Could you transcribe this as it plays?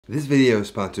This video is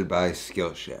sponsored by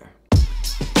Skillshare.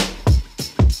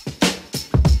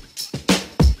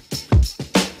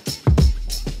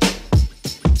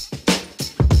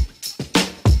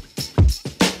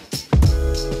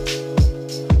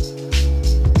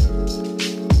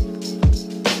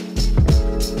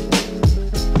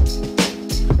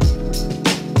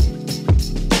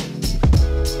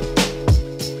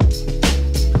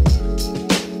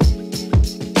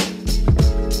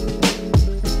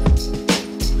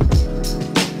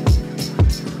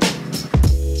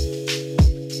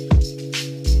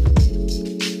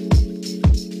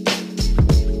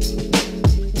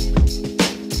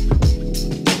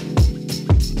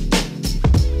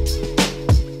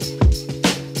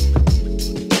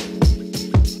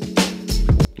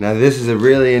 Now this is a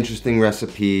really interesting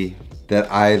recipe that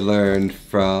I learned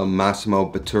from Massimo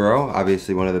Bottura,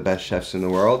 obviously one of the best chefs in the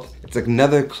world. It's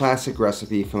another classic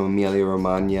recipe from Emilia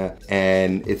Romagna,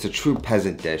 and it's a true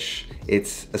peasant dish.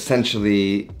 It's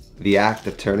essentially the act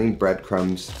of turning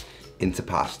breadcrumbs into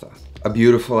pasta. A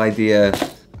beautiful idea.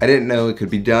 I didn't know it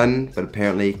could be done, but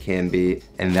apparently it can be,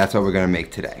 and that's what we're gonna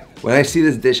make today. When I see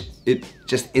this dish, it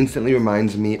just instantly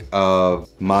reminds me of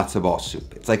matzo ball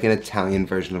soup. It's like an Italian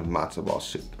version of matzo ball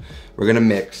soup. We're gonna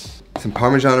mix some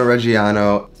Parmigiano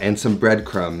Reggiano and some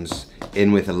breadcrumbs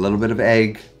in with a little bit of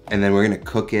egg, and then we're gonna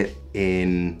cook it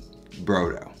in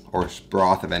brodo, or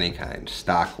broth of any kind,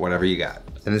 stock, whatever you got.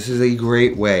 And this is a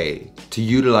great way to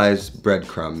utilize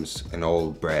breadcrumbs and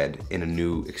old bread in a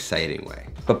new, exciting way.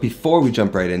 But before we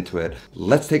jump right into it,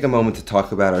 let's take a moment to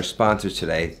talk about our sponsor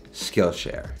today,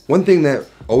 Skillshare. One thing that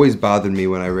always bothered me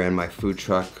when I ran my food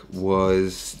truck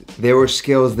was there were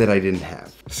skills that I didn't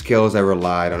have. Skills I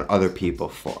relied on other people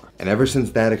for. And ever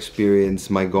since that experience,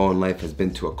 my goal in life has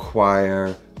been to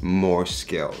acquire more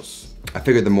skills. I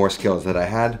figured the more skills that I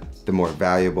had, the more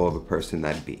valuable of a person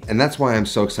I'd be. And that's why I'm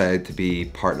so excited to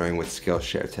be partnering with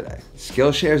Skillshare today.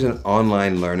 Skillshare is an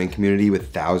online learning community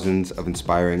with thousands of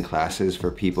inspiring classes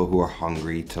for people who are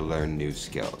hungry to learn new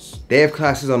skills. They have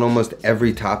classes on almost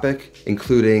every topic,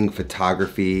 including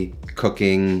photography,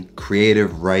 cooking,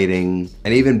 creative writing,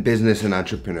 and even business and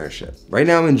entrepreneurship. Right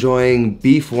now I'm enjoying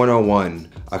Beef 101,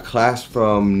 a class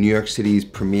from New York City's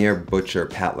premier butcher,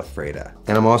 Pat LaFreda.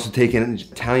 And I'm also taking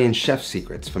Italian chef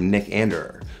secrets from Nick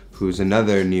Anderer, who's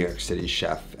another New York City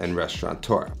chef and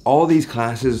restaurateur. All these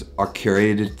classes are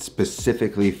curated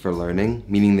specifically for learning,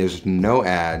 meaning there's no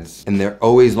ads, and they're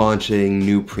always launching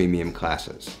new premium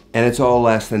classes. And it's all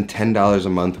less than $10 a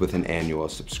month with an annual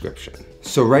subscription.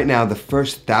 So right now, the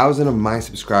first 1,000 of my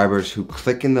subscribers who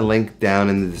click in the link down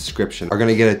in the description are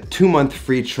gonna get a 2-month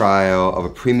free trial of a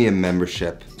premium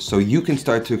membership so you can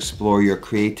start to explore your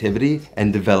creativity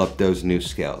and develop those new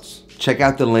skills. Check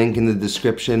out the link in the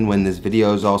description when this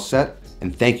video is all set,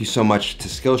 and thank you so much to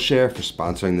Skillshare for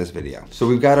sponsoring this video. So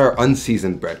we've got our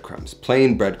unseasoned breadcrumbs,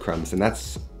 plain breadcrumbs, and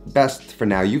that's best for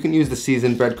now. You can use the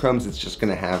seasoned breadcrumbs, it's just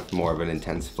gonna have more of an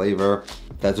intense flavor.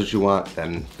 If that's what you want,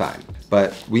 then fine.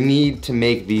 But we need to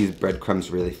make these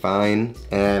breadcrumbs really fine,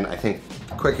 and I think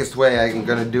the quickest way I'm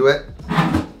gonna do it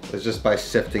is just by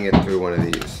sifting it through one of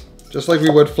these, just like we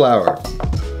would flour.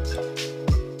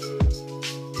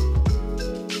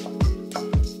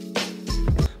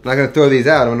 I'm not gonna throw these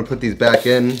out, I'm gonna put these back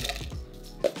in.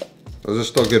 Those are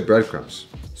still good breadcrumbs.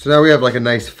 So now we have like a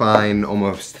nice fine,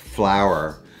 almost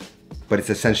flour, but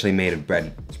it's essentially made of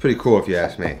bread. It's pretty cool if you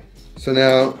ask me. So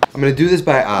now, I'm gonna do this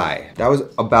by eye. That was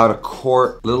about a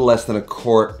quart, a little less than a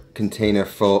quart container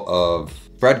full of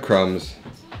breadcrumbs.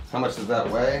 How much does that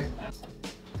weigh?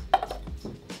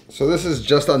 So this is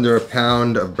just under a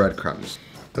pound of breadcrumbs.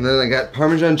 And then I got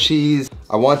Parmesan cheese.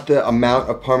 I want the amount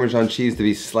of Parmesan cheese to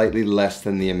be slightly less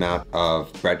than the amount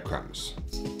of breadcrumbs.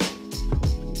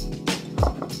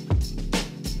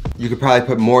 You could probably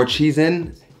put more cheese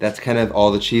in. That's kind of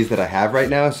all the cheese that I have right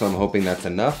now, so I'm hoping that's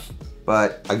enough.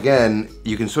 But again,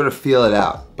 you can sort of feel it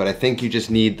out, but I think you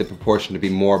just need the proportion to be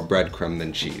more breadcrumb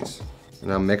than cheese.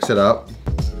 And I'll mix it up.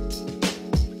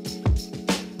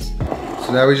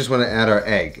 So now we just want to add our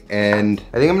egg, and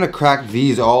I think I'm gonna crack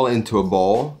these all into a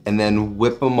bowl and then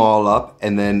whip them all up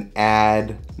and then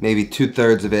add maybe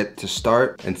 2/3 of it to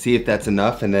start and see if that's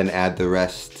enough, and then add the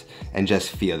rest and just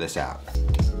feel this out.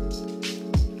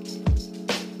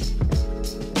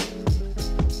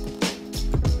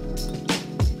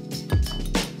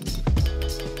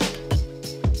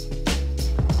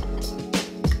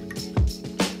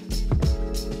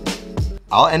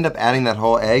 I'll end up adding that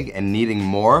whole egg and needing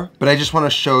more, but I just want to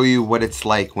show you what it's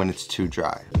like when it's too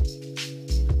dry.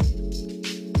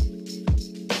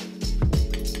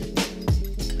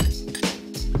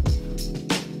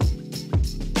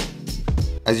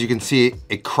 as you can see,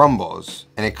 it crumbles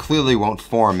and it clearly won't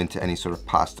form into any sort of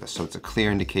pasta. So it's a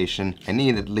clear indication I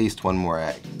need at least one more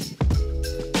egg.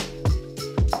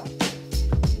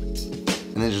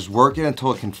 And then just work it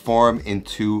until it can form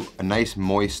into a nice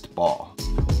moist ball.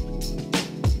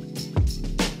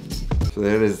 So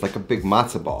there it is, like a big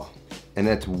matzo ball. And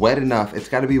it's wet enough, it's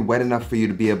gotta be wet enough for you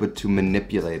to be able to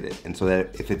manipulate it. And so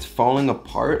that if it's falling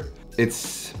apart,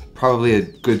 it's probably a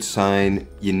good sign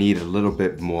you need a little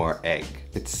bit more egg.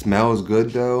 It smells good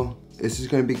though. This is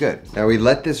gonna be good. Now we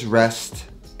let this rest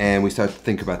and we start to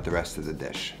think about the rest of the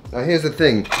dish. Now here's the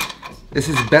thing. This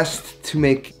is best to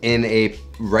make in a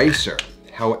ricer.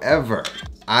 However,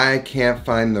 I can't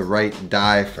find the right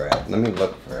dye for it. Let me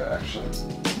look for it actually.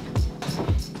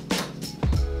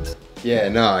 Yeah,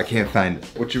 no, I can't find it.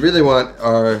 What you really want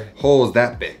are holes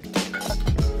that big.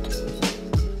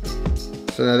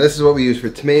 So now this is what we use for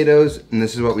tomatoes, and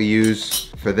this is what we use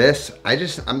for this.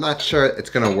 I'm not sure it's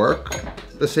gonna work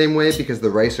the same way because the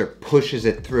ricer pushes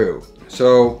it through.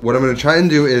 So what I'm gonna try and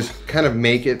do is kind of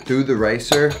make it through the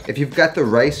ricer. If you've got the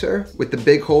ricer with the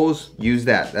big holes, use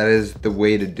that. That is the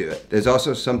way to do it. There's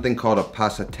also something called a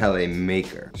Passatelli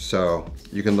maker. So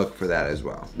you can look for that as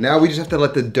well. Now we just have to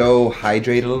let the dough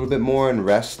hydrate a little bit more and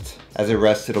rest. As it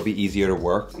rests, it'll be easier to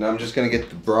work. Now I'm just gonna get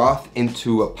the broth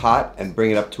into a pot and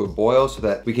bring it up to a boil so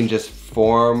that we can just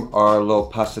form our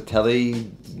little Passatelli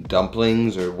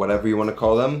dumplings or whatever you wanna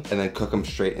call them, and then cook them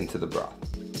straight into the broth.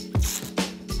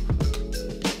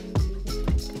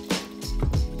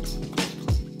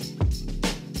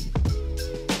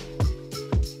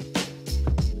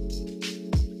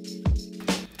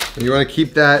 And you want to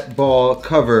keep that ball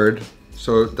covered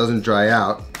so it doesn't dry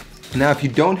out. Now if you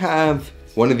don't have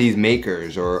one of these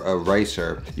makers or a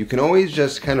ricer, you can always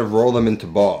just kind of roll them into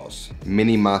balls.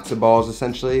 Mini matzo balls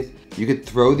essentially. You could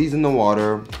throw these in the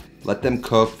water, let them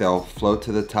cook, they'll float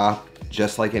to the top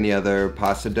just like any other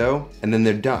pasta dough, and then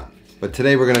they're done. But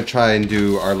today we're gonna try and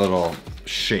do our little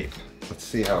shape. Let's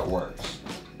see how it works.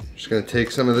 Just gonna take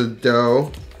some of the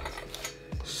dough,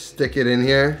 stick it in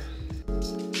here.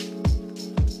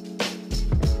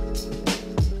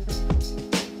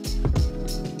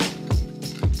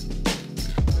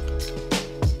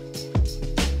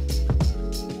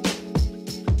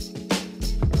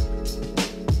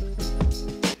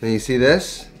 And you see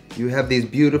this? You have these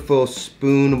beautiful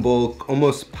spoonable,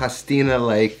 almost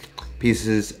pastina-like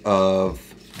pieces of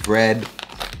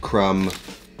breadcrumb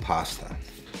pasta.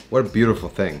 What a beautiful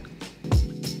thing.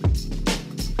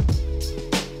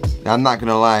 Now I'm not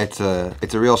gonna lie, it's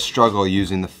a real struggle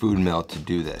using the food mill to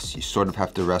do this. You sort of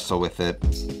have to wrestle with it.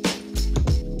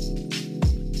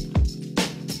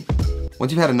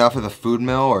 Once you've had enough of the food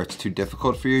mill or it's too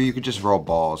difficult for you, you could just roll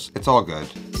balls. It's all good.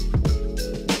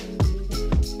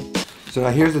 So now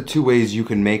here's the two ways you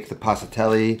can make the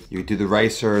passatelli. You could do the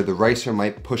ricer. The ricer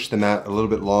might push them out a little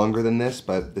bit longer than this,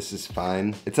 but this is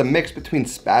fine. It's a mix between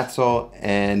spatzel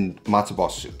and matzo ball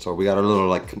soup. So we got a little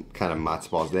like kind of matzo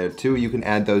balls there too. You can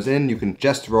add those in. You can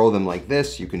just roll them like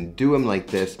this. You can do them like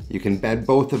this. You can add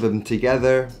both of them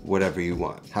together, whatever you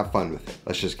want. Have fun with it.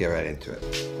 Let's just get right into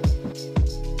it.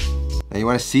 Now you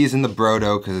want to season the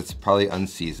brodo because it's probably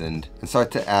unseasoned and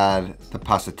start to add the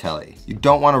passatelli. You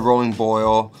don't want a rolling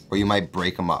boil or you might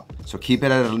break them up. So keep it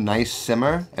at a nice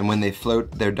simmer and when they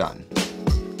float, they're done.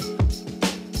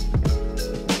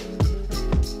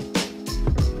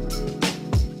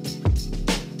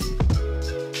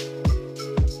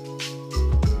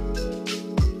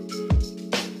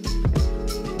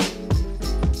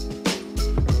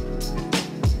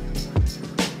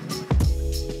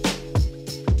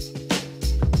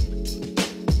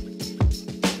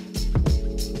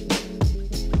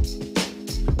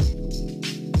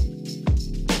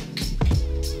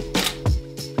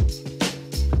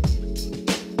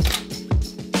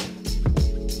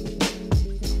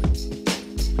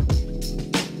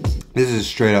 This is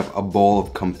straight up a bowl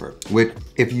of comfort, which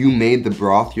if you made the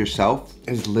broth yourself,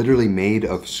 is literally made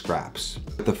of scraps.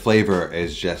 But the flavor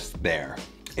is just there.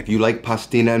 If you like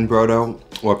pastina and brodo,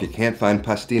 or if you can't find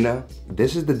pastina,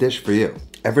 this is the dish for you.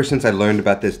 Ever since I learned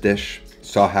about this dish,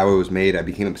 saw how it was made, I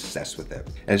became obsessed with it.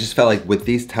 And it just felt like with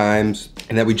these times,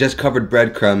 and that we just covered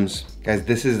breadcrumbs, guys,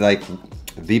 this is like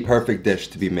the perfect dish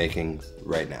to be making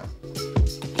right now.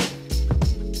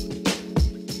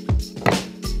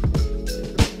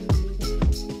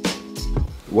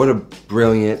 What a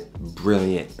brilliant,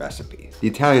 brilliant recipe. The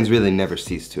Italians really never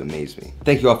cease to amaze me.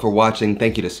 Thank you all for watching.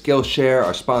 Thank you to Skillshare,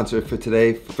 our sponsor for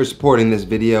today, for supporting this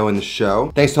video and the show.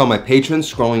 Thanks to all my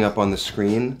patrons scrolling up on the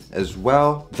screen as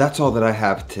well. That's all that I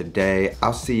have today.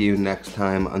 I'll see you next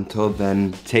time. Until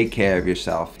then, take care of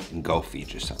yourself and go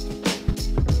feed yourself.